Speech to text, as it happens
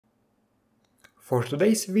For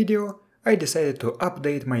today's video, I decided to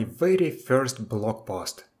update my very first blog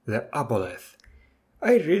post, the Aboleth.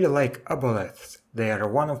 I really like Aboleths, they are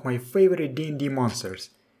one of my favorite D&D monsters,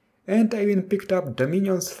 and I even picked up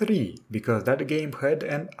Dominions 3 because that game had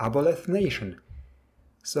an Aboleth nation.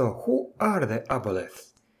 So who are the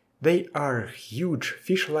Aboleths? They are huge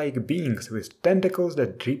fish-like beings with tentacles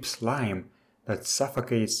that drip slime, that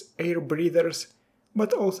suffocates air breathers,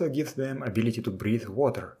 but also gives them ability to breathe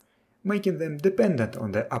water, making them dependent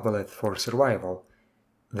on the Aboleth for survival.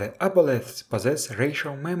 The Aboleths possess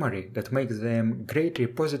racial memory that makes them great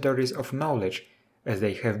repositories of knowledge, as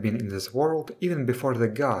they have been in this world even before the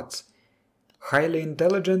gods. Highly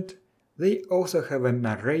intelligent, they also have an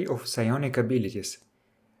array of psionic abilities.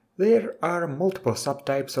 There are multiple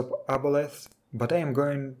subtypes of Aboleths, but I am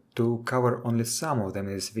going to cover only some of them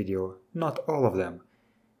in this video, not all of them.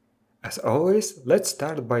 As always, let's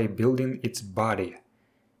start by building its body.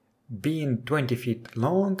 Being 20 feet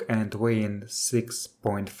long and weighing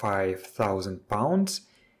 6.5 thousand pounds,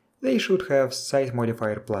 they should have size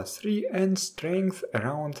modifier +3 and strength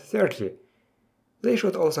around 30. They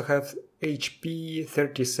should also have HP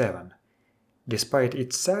 37. Despite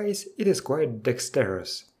its size, it is quite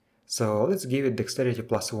dexterous, so let's give it dexterity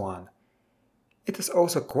 +1. It is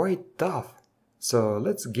also quite tough, so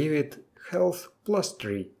let's give it health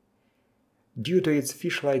 +3. Due to its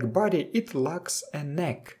fish-like body, it lacks a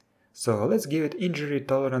neck, so let's give it injury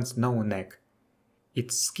tolerance no neck.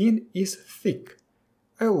 Its skin is thick.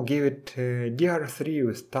 I will give it DR3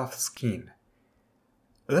 with tough skin.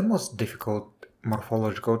 The most difficult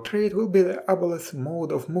morphological trait will be the Aboleth's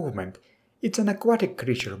mode of movement. It's an aquatic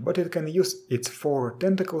creature, but it can use its 4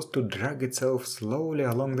 tentacles to drag itself slowly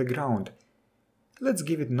along the ground. Let's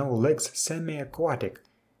give it no legs, semi-aquatic.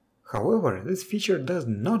 However, this feature does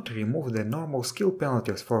not remove the normal skill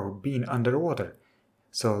penalties for being underwater,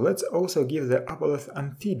 so let's also give the Aboleth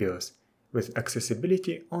amphibious, with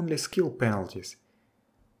accessibility only skill penalties.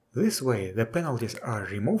 This way the penalties are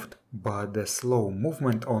removed, but the slow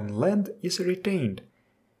movement on land is retained.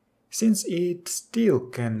 Since it still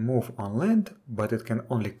can move on land, but it can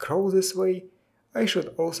only crawl this way, I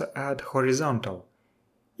should also add horizontal.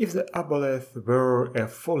 If the Aboleth were a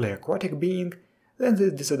fully aquatic being, then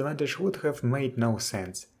this disadvantage would have made no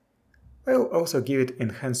sense. I'll also give it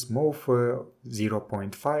enhanced move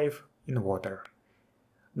 0.5 in water.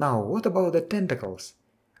 Now, what about the tentacles?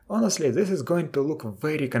 Honestly, this is going to look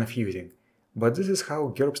very confusing, but this is how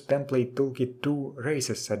GURPS Template Toolkit 2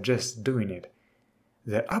 Races suggests doing it.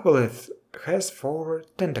 The Aboleth has 4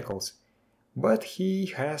 tentacles, but he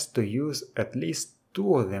has to use at least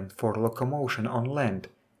 2 of them for locomotion on land.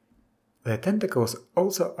 The tentacles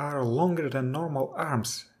also are longer than normal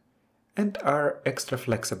arms and are extra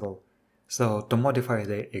flexible, so to modify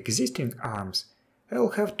the existing arms, I'll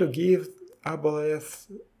have to give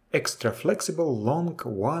Aboleth extra flexible long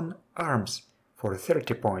 1 arms for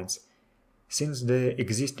 30 points. Since the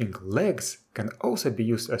existing legs can also be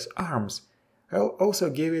used as arms, I'll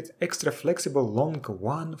also give it extra flexible long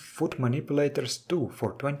 1 foot manipulators 2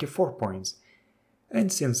 for 24 points. And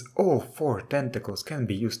since all 4 tentacles can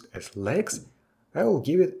be used as legs, I'll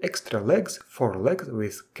give it extra legs for legs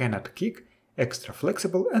with cannot kick, extra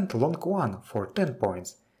flexible and long 1 for 10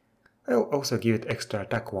 points. I'll also give it extra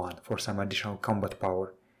attack 1 for some additional combat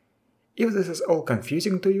power. If this is all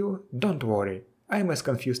confusing to you, don't worry, I'm as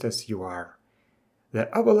confused as you are. The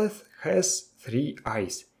Aboleth has 3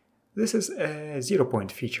 eyes. This is a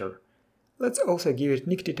 0-point feature. Let's also give it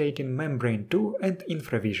nictitating membrane 2 and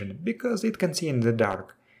infravision, because it can see in the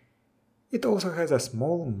dark. It also has a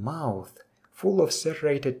small mouth, full of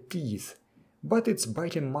serrated teeth, but its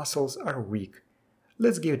biting muscles are weak.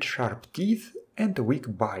 Let's give it sharp teeth and a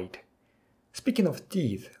weak bite. Speaking of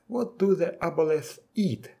teeth, what do the Aboleth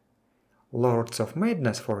eat? Lords of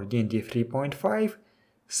Madness for D&D 3.5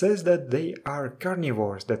 says that they are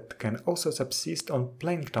carnivores that can also subsist on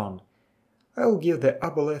plankton. I'll give the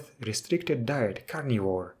Aboleth restricted diet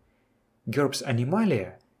carnivore. GURPS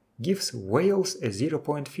Animalia gives whales a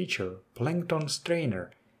 0-point feature, plankton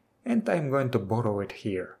strainer, and I'm going to borrow it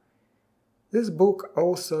here. This book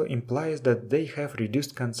also implies that they have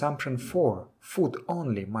reduced consumption for food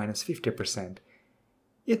only -50%.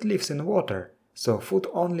 It lives in water, so food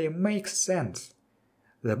only makes sense.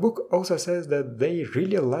 The book also says that they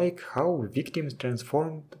really like how victims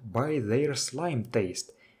transformed by their slime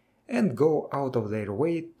taste, and go out of their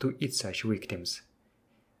way to eat such victims.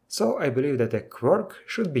 So I believe that a quirk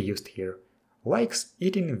should be used here, likes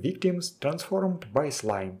eating victims transformed by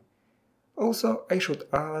slime. Also, I should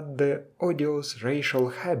add the odious racial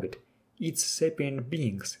habit, eats sapient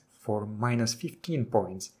beings, for -15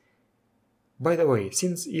 points. By the way,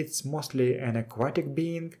 since it's mostly an aquatic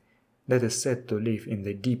being that is said to live in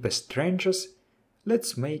the deepest trenches,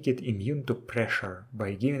 let's make it immune to pressure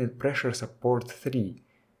by giving it pressure support 3.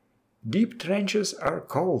 Deep trenches are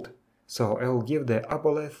cold, so I'll give the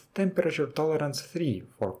Aboleth temperature tolerance 3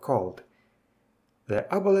 for cold. The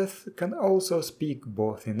Aboleth can also speak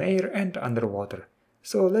both in air and underwater,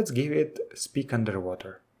 so let's give it speak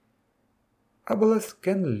underwater. Aboleth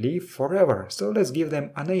can live forever, so let's give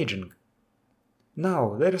them unaging.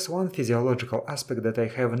 Now, there's one physiological aspect that I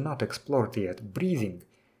have not explored yet, breathing.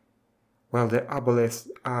 While the Aboleths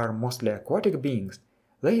are mostly aquatic beings,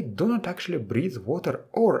 they do not actually breathe water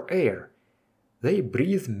or air. They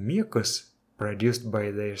breathe mucus produced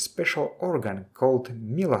by their special organ called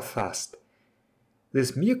melanocyst.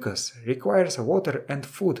 This mucus requires water and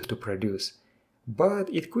food to produce, but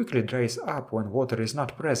it quickly dries up when water is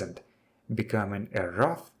not present, becoming a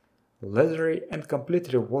rough, leathery and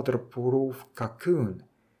completely waterproof cocoon.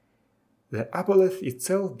 The Aboleth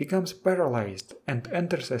itself becomes paralyzed and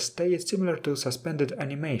enters a state similar to suspended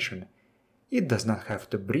animation. It does not have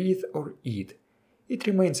to breathe or eat. It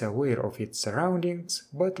remains aware of its surroundings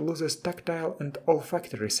but loses tactile and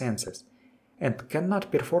olfactory senses, and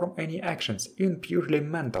cannot perform any actions, even purely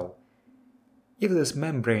mental. If this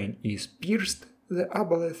membrane is pierced, the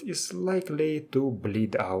Aboleth is likely to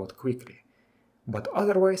bleed out quickly, but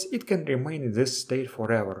otherwise it can remain in this state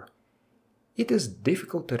forever. It is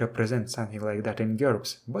difficult to represent something like that in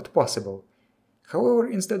GURPS, but possible. However,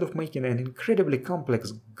 instead of making an incredibly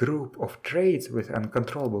complex group of traits with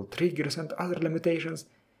uncontrollable triggers and other limitations,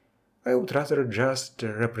 I would rather just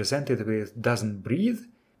represent it with doesn't breathe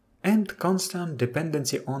and constant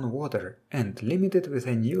dependency on water, and limit it with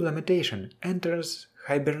a new limitation, enters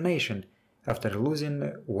hibernation after losing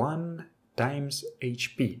 1 times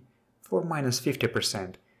HP for minus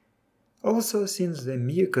 50%. Also, since the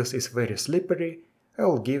mucus is very slippery, I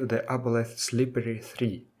will give the Aboleth slippery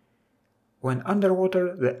 3. When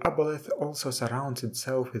underwater, the Aboleth also surrounds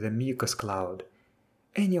itself with a mucus cloud.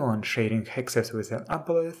 Anyone sharing hexes with an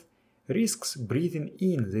Aboleth risks breathing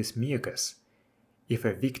in this mucus. If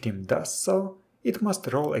a victim does so, it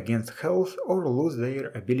must roll against health or lose their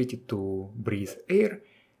ability to breathe air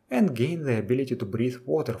and gain the ability to breathe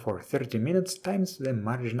water for 30 minutes times the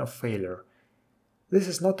margin of failure. This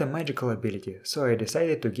is not a magical ability, so I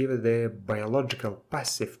decided to give it the biological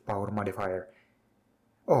passive power modifier.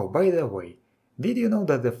 Oh, by the way, did you know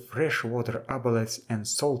that the freshwater Aboleths and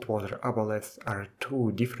saltwater Aboleths are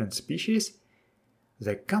 2 different species?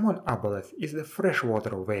 The common Aboleth is the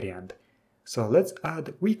freshwater variant, so let's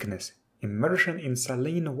add weakness, immersion in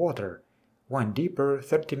saline water, 1D per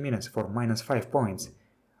 30 minutes for minus 5 points.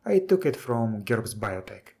 I took it from GURPS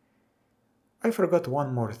Biotech. I forgot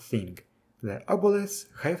one more thing. The Aboleths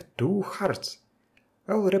have 2 hearts.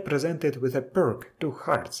 I'll represent it with a perk 2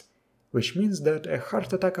 hearts, which means that a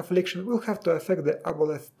heart attack affliction will have to affect the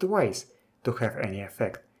Aboleth twice to have any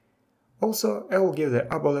effect. Also, I will give the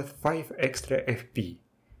Aboleth 5 extra FP.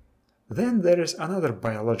 Then there is another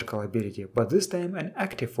biological ability, but this time an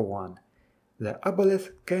active one. The Aboleth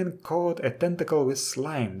can coat a tentacle with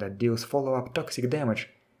slime that deals follow-up toxic damage,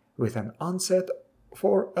 with an onset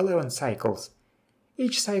for 11 cycles.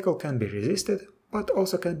 Each cycle can be resisted, but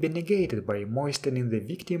also can be negated by moistening the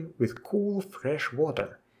victim with cool, fresh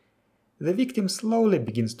water. The victim slowly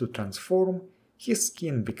begins to transform, his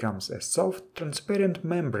skin becomes a soft, transparent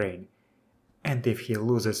membrane, and if he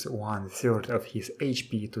loses 1/3 of his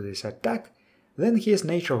HP to this attack, then his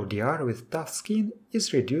natural DR with tough skin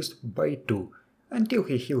is reduced by 2, until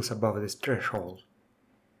he heals above this threshold.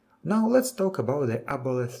 Now let's talk about the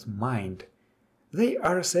Aboleth's mind. They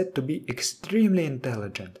are said to be extremely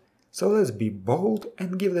intelligent, so let's be bold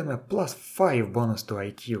and give them a +5 bonus to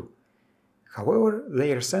IQ. However,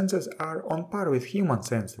 their senses are on par with human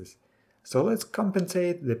senses, so let's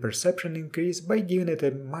compensate the perception increase by giving it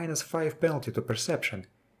a -5 penalty to perception.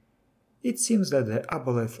 It seems that the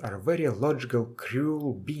Aboleths are very logical,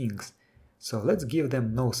 cruel beings, so let's give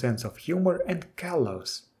them no sense of humor and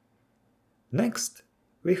callous. Next,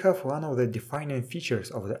 we have one of the defining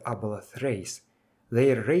features of the Aboleth race,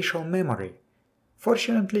 their racial memory.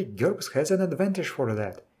 Fortunately, GURPS has an advantage for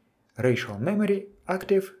that. Racial memory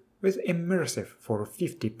active with immersive for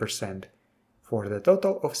 50%, for the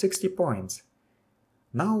total of 60 points.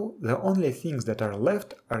 Now the only things that are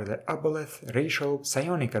left are the Aboleth racial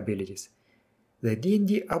psionic abilities. The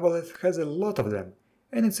D&D Aboleth has a lot of them,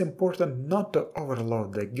 and it's important not to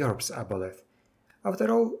overload the GURPS Aboleth.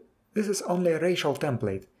 After all, this is only a racial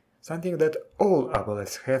template, something that all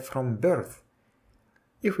Aboleths have from birth.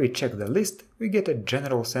 If we check the list, we get a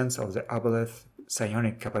general sense of the Aboleth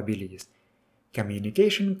psionic capabilities: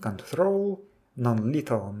 communication, control,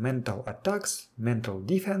 non-lethal mental attacks, mental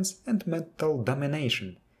defense, and mental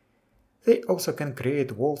domination. They also can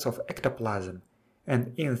create walls of ectoplasm,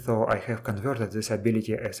 and even though I have converted this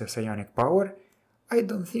ability as a psionic power, I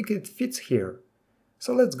don't think it fits here.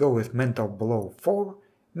 So let's go with Mental Blow 4,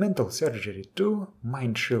 Mental Surgery 2,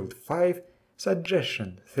 Mind Shield 5,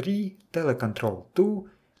 Suggestion 3, Telecontrol 2,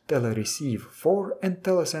 Telereceive 4, and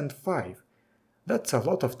Telesend 5. That's a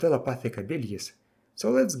lot of telepathic abilities,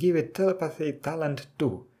 so let's give it Telepathy Talent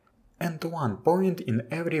 2, and 1 point in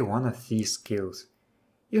every one of these skills.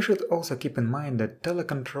 You should also keep in mind that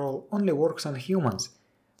telecontrol only works on humans,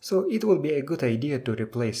 so it would be a good idea to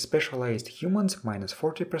replace specialized humans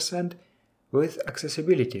 -40% with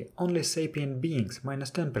accessibility only sapient beings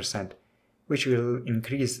 -10%, which will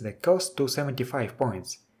increase the cost to 75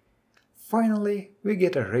 points. Finally, we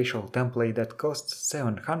get a racial template that costs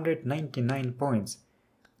 799 points.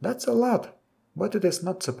 That's a lot, but it is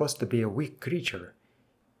not supposed to be a weak creature.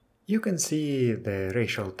 You can see the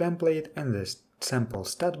racial template and the sample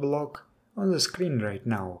stat block on the screen right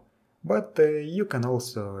now, but you can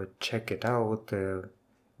also check it out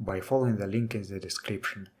by following the link in the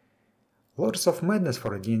description. Lords of Madness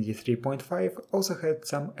for D&D 3.5 also had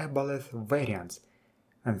some Aboleth variants: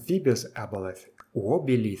 Amphibious Aboleth,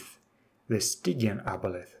 Aboleth, the Stygian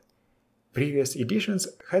Aboleth. Previous editions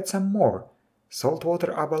had some more: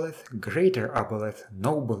 Saltwater Aboleth, Greater Aboleth,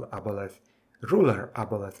 Noble Aboleth, Ruler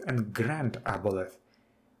Aboleth, and Grand Aboleth.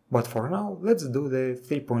 But for now, let's do the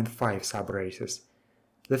 3.5 subraces.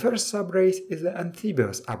 The first subrace is the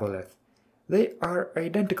Amphibious Aboleth. They are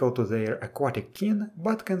identical to their aquatic kin,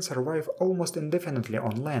 but can survive almost indefinitely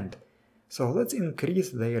on land, so let's increase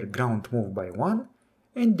their ground move by 1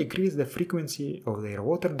 and decrease the frequency of their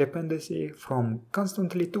water dependency from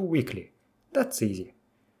constantly to weekly. That's easy.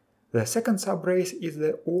 The second subrace is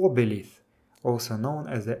the Aboleth, also known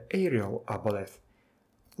as the Aerial Aboleth.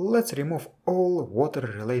 Let's remove all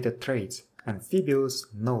water-related traits: amphibious,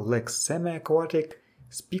 no legs, semi-aquatic,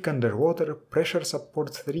 speak underwater, pressure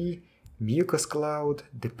support 3, mucus cloud,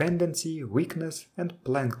 dependency, weakness, and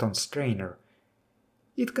plankton strainer.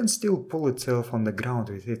 It can still pull itself on the ground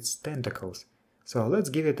with its tentacles, so let's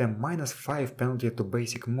give it a -5 penalty to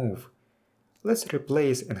basic move. Let's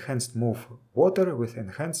replace enhanced move water with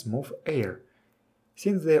enhanced move air.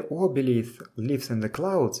 Since the Aboleth lives in the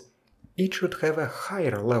clouds, it should have a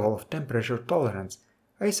higher level of temperature tolerance.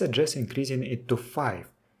 I suggest increasing it to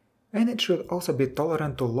 5, and it should also be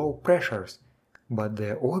tolerant to low pressures, but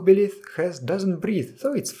the Aboleth doesn't breathe,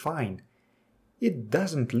 so it's fine. It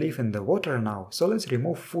doesn't live in the water now, so let's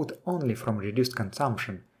remove food only from reduced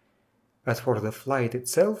consumption. As for the flight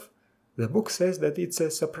itself, the book says that it's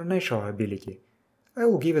a supernatural ability. I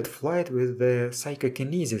will give it flight with the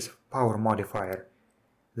psychokinesis power modifier.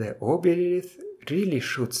 The Aboleth really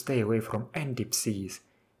should stay away from antipsies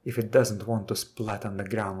if it doesn't want to splat on the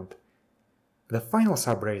ground. The final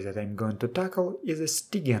subrace that I'm going to tackle is the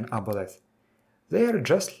Stygian Aboleth. They are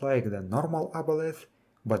just like the normal Aboleth,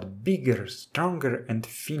 but bigger, stronger, and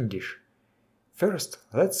fiendish. First,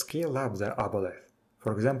 let's scale up the Aboleth,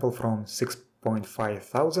 for example from 6.5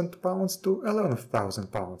 thousand pounds to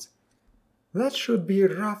 11,000 pounds. That should be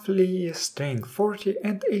roughly strength 40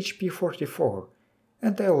 and HP 44,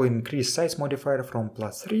 and I will increase size modifier from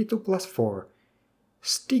 +3 to +4.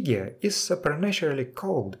 Stygia is supernaturally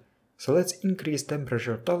cold, so let's increase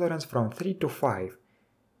temperature tolerance from 3 to 5.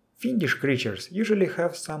 Fiendish creatures usually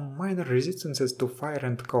have some minor resistances to fire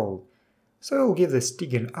and cold, so I'll give the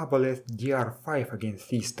Stygian Aboleth DR5 against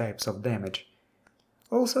these types of damage.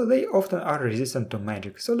 Also, they often are resistant to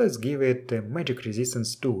magic, so let's give it magic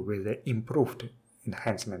resistance 2 with the improved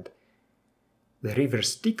enhancement. The River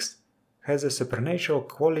Styx has a supernatural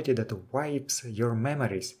quality that wipes your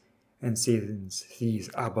memories, and since these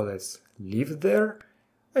Aboleths live there,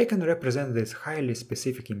 I can represent this highly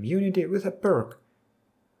specific immunity with a perk.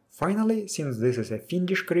 Finally, since this is a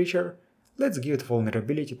fiendish creature, let's give it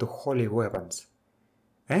vulnerability to holy weapons.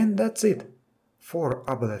 And that's it! 4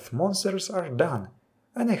 Aboleth monsters are done,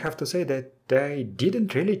 and I have to say that I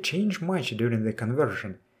didn't really change much during the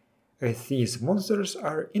conversion, as these monsters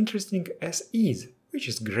are interesting as is, which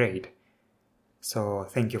is great. So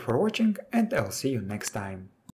thank you for watching, and I'll see you next time.